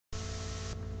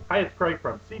Hi, it's Craig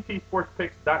from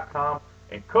ctsportspicks.com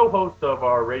and co-host of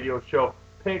our radio show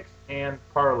Picks and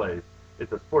Parlays.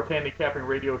 It's a sports handicapping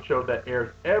radio show that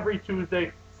airs every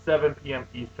Tuesday, 7 p.m.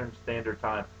 Eastern Standard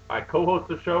Time. I co-host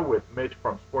the show with Mitch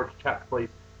from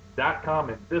sportschatplace.com,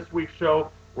 and this week's show,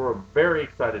 we're very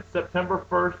excited. September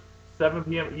 1st, 7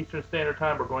 p.m. Eastern Standard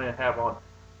Time, we're going to have on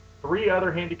 3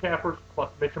 other handicappers, plus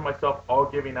Mitch and myself, all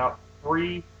giving out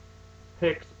free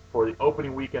picks for the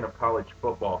opening weekend of college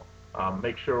football.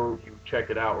 Make sure you check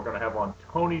it out. We're going to have on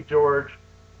Tony George,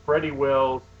 Freddie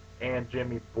Wills, and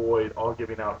Jimmy Boyd, all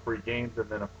giving out free games. And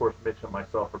then, of course, Mitch and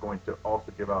myself are going to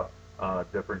also give out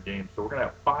different games. So we're going to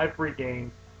have 5 free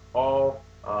games, all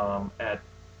at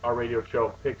our radio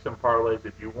show, Picks and Parlays.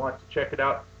 If you want to check it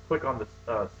out, click on the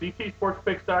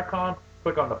ctsportspicks.com,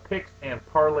 click on the Picks and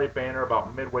Parlay banner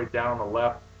about midway down on the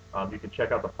left. You can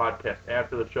check out the podcast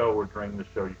after the show, or during the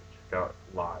show you can check out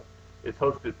live. It's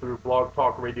hosted through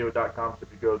blogtalkradio.com, so if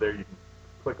you go there, you can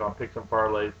click on Picks and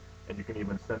Parlays, and you can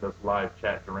even send us live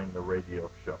chat during the radio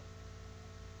show.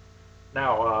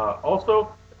 Now,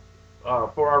 also,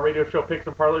 for our radio show Picks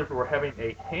and Parlays, we're having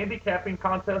a handicapping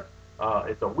contest.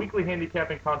 It's a weekly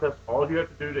handicapping contest. All you have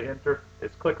to do to enter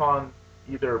is click on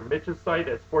either Mitch's site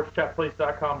at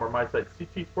sportschatplace.com or my site,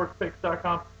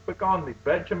 ctsportspicks.com. Click on the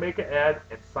Bet Jamaica ad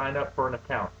and sign up for an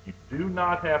account. You do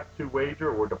not have to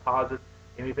wager or deposit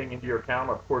anything into your account.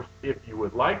 Of course, if you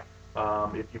would like,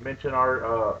 if you mention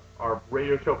our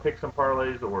radio show Picks and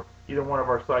Parlays or either one of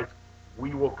our sites,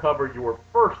 we will cover your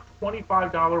first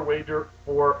 $25 wager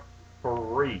for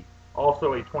free.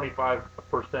 Also, a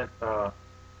 25%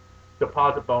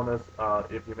 deposit bonus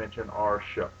if you mention our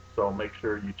show. So make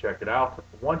sure you check it out.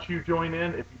 Once you join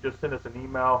in, if you just send us an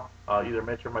email, either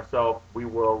Mitch or myself, we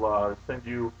will send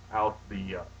you out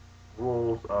the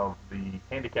rules of the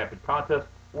handicapping contest,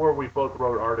 or we both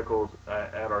wrote articles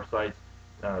at our sites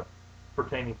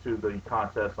pertaining to the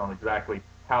contest on exactly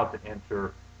how to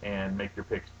enter and make your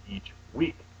picks each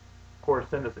week. Of course,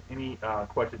 send us any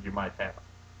questions you might have.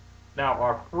 Now,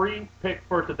 our free pick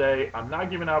for today, I'm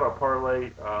not giving out our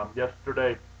parlay.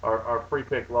 Yesterday, our free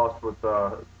pick lost with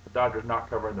the Dodgers not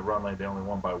covering the run lane. They only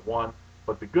won by 1.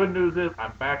 But the good news is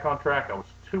I'm back on track. I was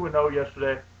 2-0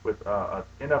 yesterday with an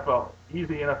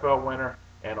easy NFL winner,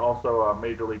 and also a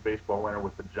Major League Baseball winner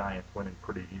with the Giants winning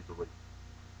pretty easily.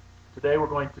 Today we're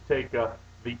going to take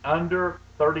the under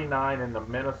 39 in the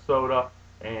Minnesota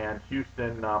and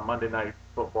Houston Monday Night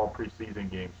Football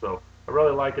preseason game. So I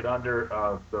really like it under.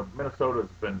 The Minnesota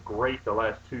has been great the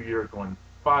last 2 years, going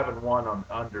 5-1 on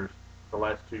unders the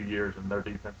last 2 years, and their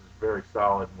defense is very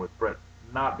solid. And with Brett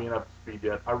not being up to speed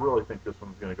yet, I really think this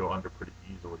one's going to go under pretty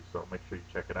easily. So make sure you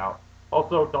check it out.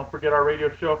 Also, don't forget our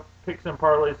radio show, Picks and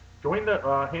Parlays. Join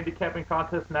the handicapping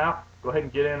contest now. Go ahead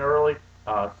and get in early.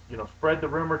 Spread the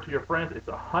rumor to your friends. It's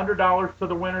 $100 to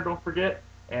the winner. Don't forget.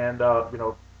 And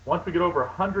once we get over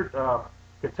 100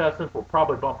 contestants, we'll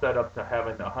probably bump that up to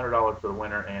having $100 to the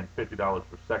winner and $50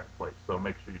 for second place. So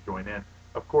make sure you join in.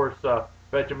 Of course,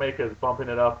 Bet Jamaica is bumping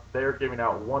it up. They're giving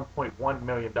out $1.1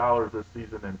 million this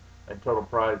season in total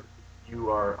prize.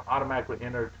 You are automatically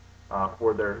entered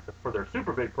for their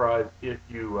super big prize if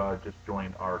you just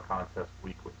join our contest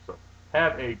weekly. So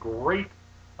have a great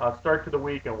start to the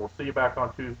week, and we'll see you back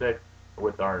on Tuesday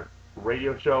with our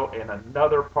radio show and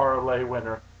another parlay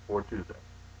winner for Tuesday.